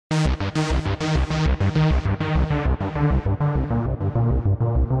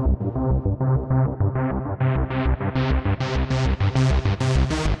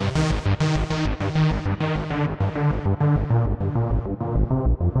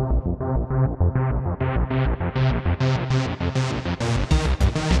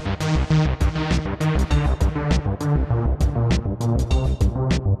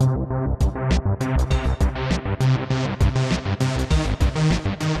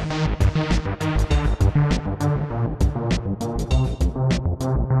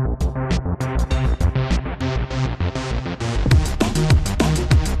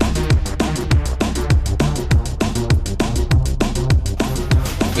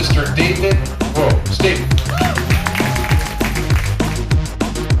Mr. David Rose. David.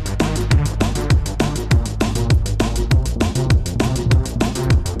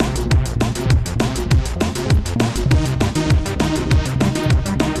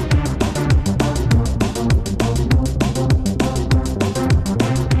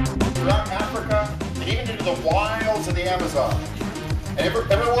 Throughout Africa, and even into the wilds of the Amazon, and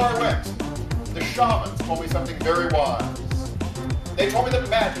everywhere I went, the shamans told me something very wise. They told me that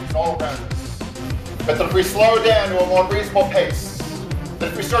magic is all around us, but that if we slow down to a more reasonable pace, that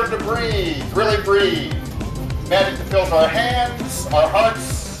if we started to breathe, really breathe, magic that fills our hands, our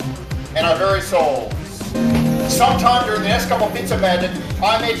hearts, and our very souls. Sometime during the next couple of feats of magic,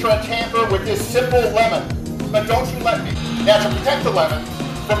 I may try to tamper with this simple lemon, but don't you let me. Now, to protect the lemon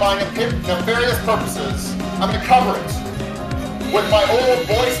from my nefarious purposes, I'm going to cover it with my old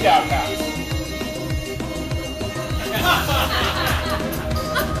Boy Scout hat.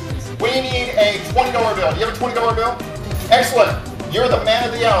 We need a $20 bill. Do you have a $20 bill? Excellent. You're the man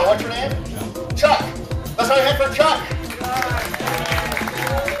of the hour. What's your name? Chuck. Let's have a hand for Chuck.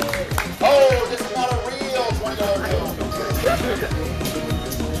 Oh, this is not a real $20 bill.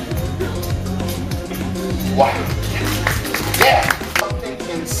 Wow. Yeah, something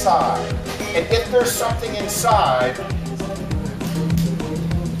inside. And if there's something inside,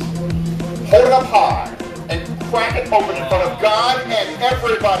 hold it up high and crack it open in front of God and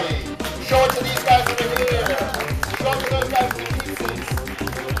everybody. Show it to these guys over here. Show it to those guys in the pieces.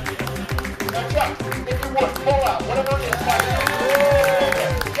 Now Chuck, if you would, pull out whatever it is.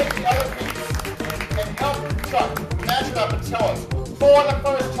 Take the other piece and help Chuck match it up and tell us, for the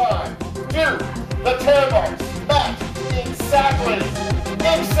first time, do the tear marks match exactly.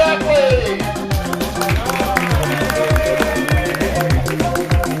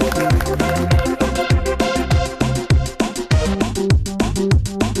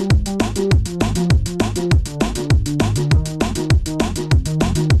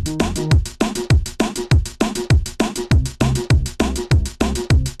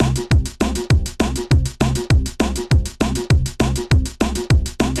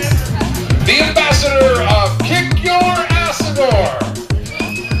 The ambassador of Kick Your Assador,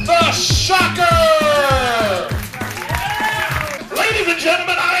 the Shocker! Ladies and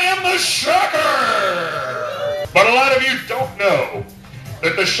gentlemen, I am the Shocker! But a lot of you don't know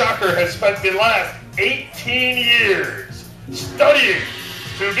that the Shocker has spent the last 18 years studying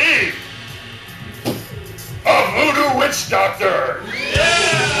to be a voodoo witch doctor.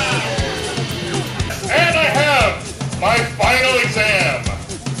 And I have my final exam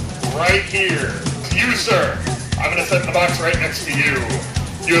right here. You, sir. I'm going to set the box right next to you.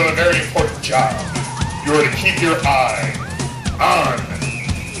 You have a very important job. You are to keep your eye on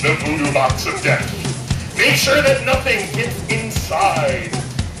the voodoo box of death. Make sure that nothing gets inside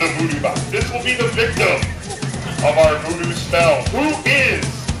the voodoo box. This will be the victim of our voodoo spell. Who is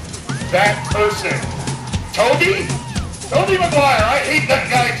that person? Toby? Toby McGuire. I hate that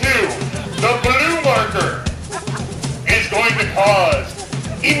guy too. The blue marker is going to cause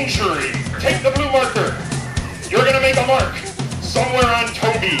injury. Take the blue marker. You're going to make a mark somewhere on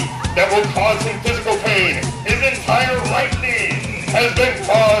Toby that will cause him physical pain. His entire right knee has been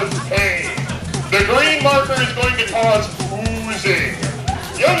caused pain. The green marker is going to cause oozing.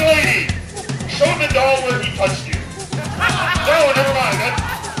 Young lady, show the doll where he touched you. No, never mind.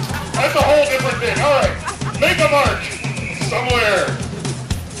 That's a whole different thing. All right, make a mark somewhere.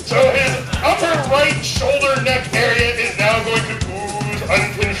 So his upper right shoulder neck area is now going to ooze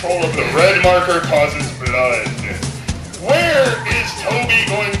uncontrollably. The red marker causes blood. Where is Toby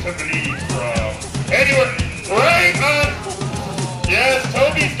going to bleed from? Anywhere, right on. Yes,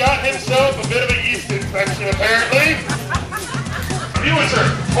 Toby's got himself a bit of a yeast infection apparently. Viewers are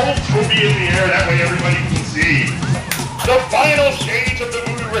hold Toby in the air, that way everybody can see. The final stage of the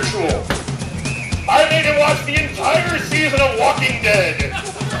voodoo ritual. I made him watch the entire season of Walking Dead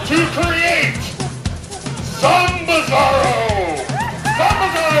to create Some Bizarro. Some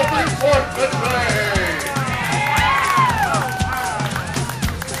Bizarro brings forth the flame.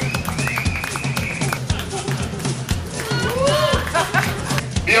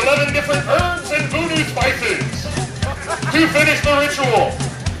 The 11 different herbs and voodoo spices to finish the ritual,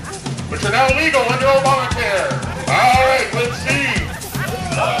 which are now legal under Obamacare. All right, let's see.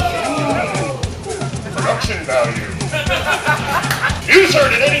 Production value. You, sir,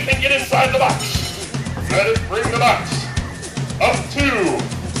 did anything get inside the box? Let us bring the box up to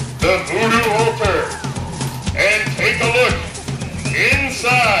the voodoo altar and take a look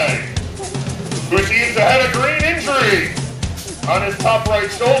inside, who seems to have a green injury on his top right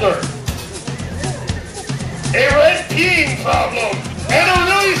shoulder, a red peeing problem, and a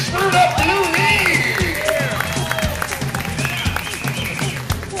really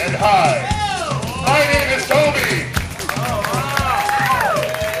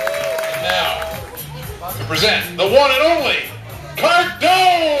present the one and only Cardone!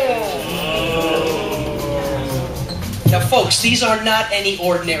 Now folks, these are not any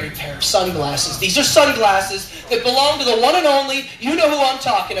ordinary pair of sunglasses. These are sunglasses that belong to the one and only, you know who I'm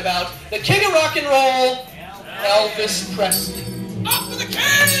talking about, the king of rock and roll, Elvis Presley. Up for the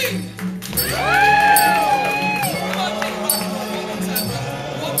king!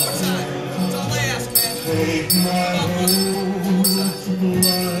 One more time. That's all I ask, man. Take my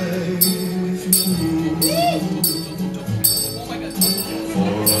Oh my God.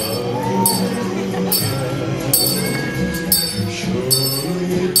 show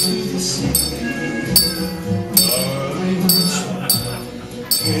you to the sea.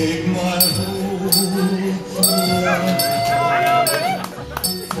 Take my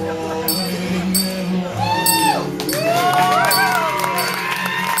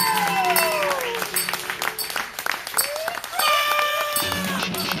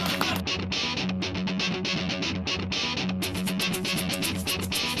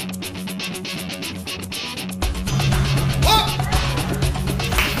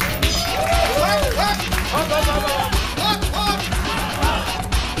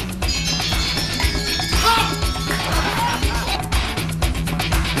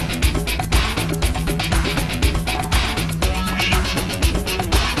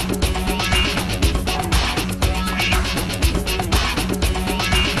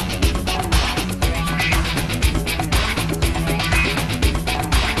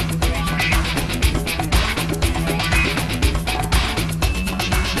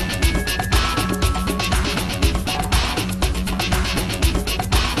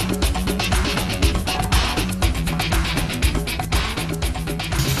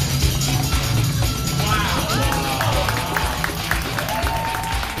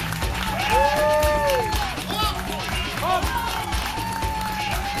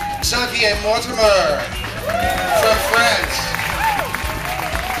Xavier Mortimer from France.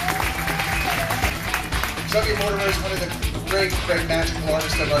 Xavier Mortimer is one of the great magical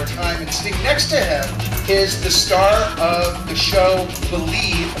artists of our time, and sitting next to him is the star of the show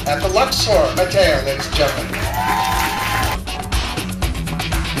Believe at the Luxor. Mateo, ladies and gentlemen.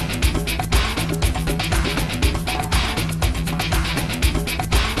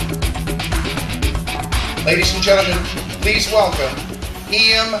 Ladies and gentlemen, please welcome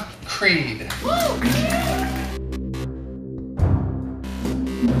Ian Creed.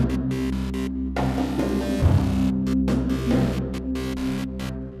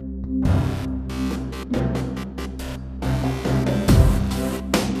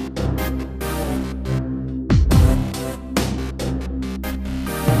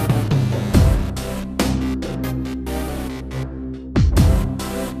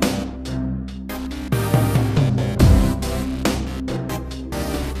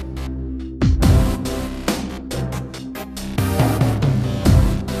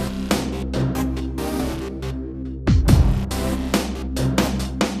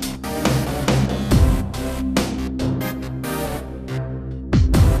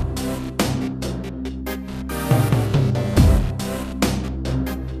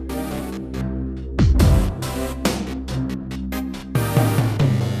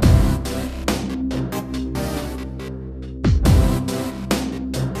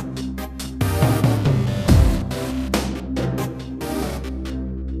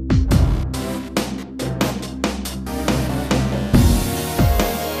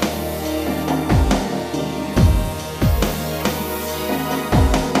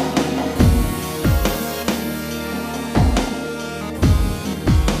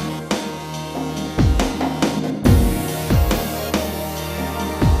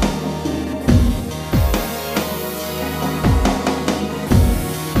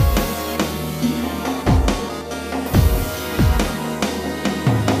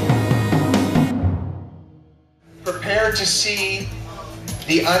 Prepare to see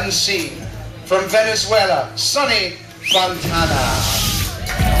the unseen. From Venezuela, Sonny Fontana.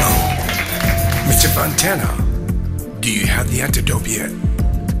 Mr. Fontana, do you have the antidote yet?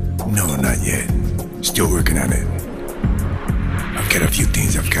 No, not yet. Still working on it. I've got a few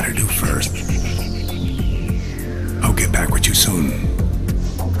things I've got to do first. I'll get back with you soon.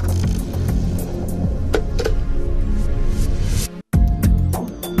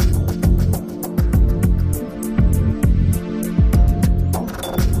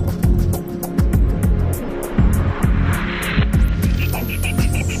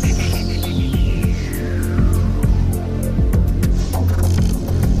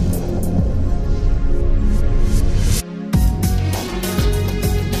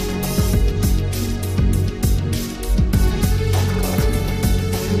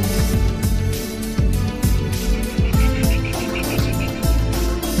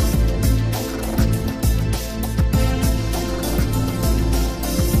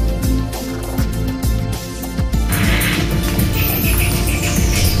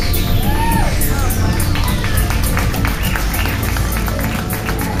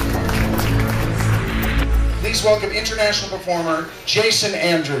 Please welcome international performer Jason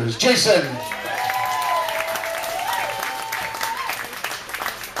Andrews. Jason.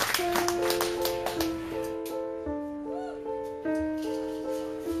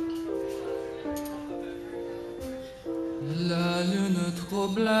 La lune trop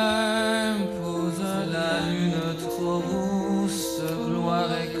blême pose la lune trop rousse,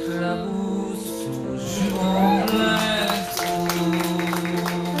 gloire éclabousse au juron plein trou.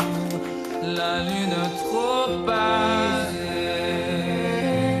 La lune trop passée.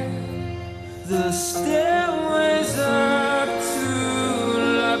 The stairways up to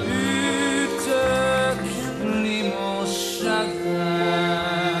la butte qui plie mon chagrin.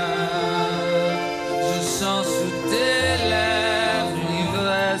 Je sens sous tes lèvres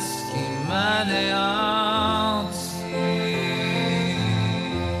l'ivresse qui m'anéantit.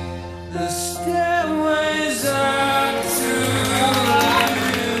 The stairways up to la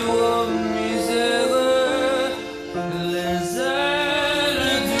mur miséreux, les ailes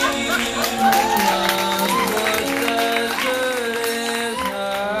du moulin protègent les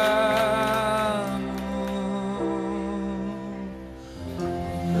amours.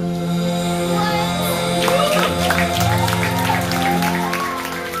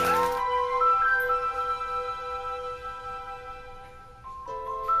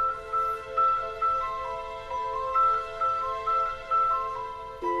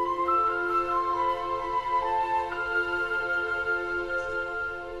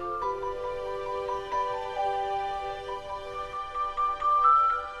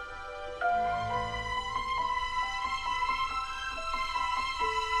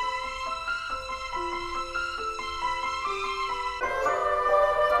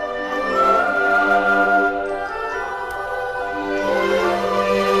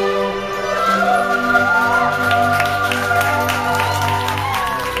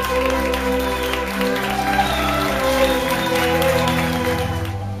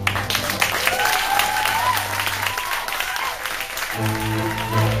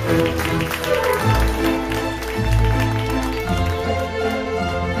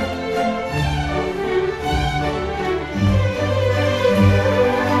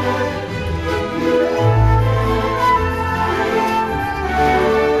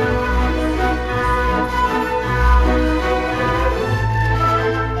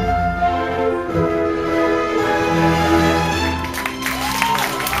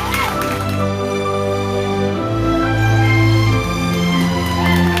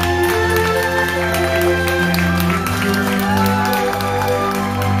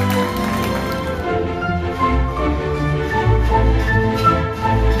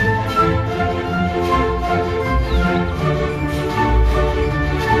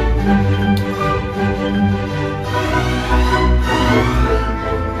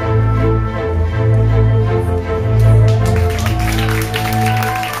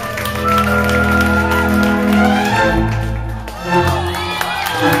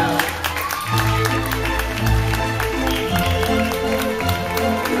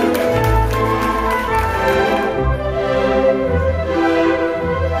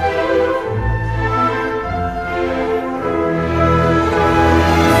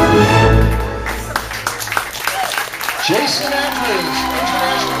 Jason Andrews,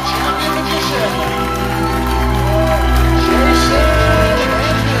 international champion magician. Jason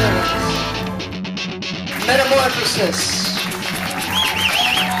Andrews. Metamorphosis.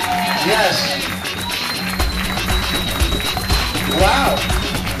 Yes. Wow.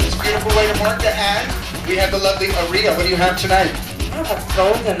 It's a beautiful way to mark the ad. We have the lovely Aria. What do you have tonight? I have a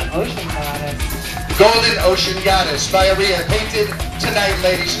golden ocean goddess. Golden Ocean Goddess by Aria. Painted tonight,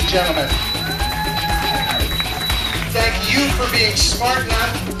 ladies and gentlemen. Thank you for being smart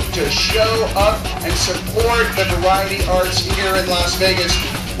enough to show up and support the variety arts here in Las Vegas.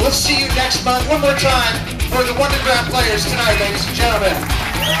 We'll see you next month one more time for the Wonderground players tonight, ladies and gentlemen.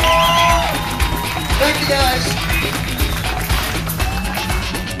 Thank you, guys.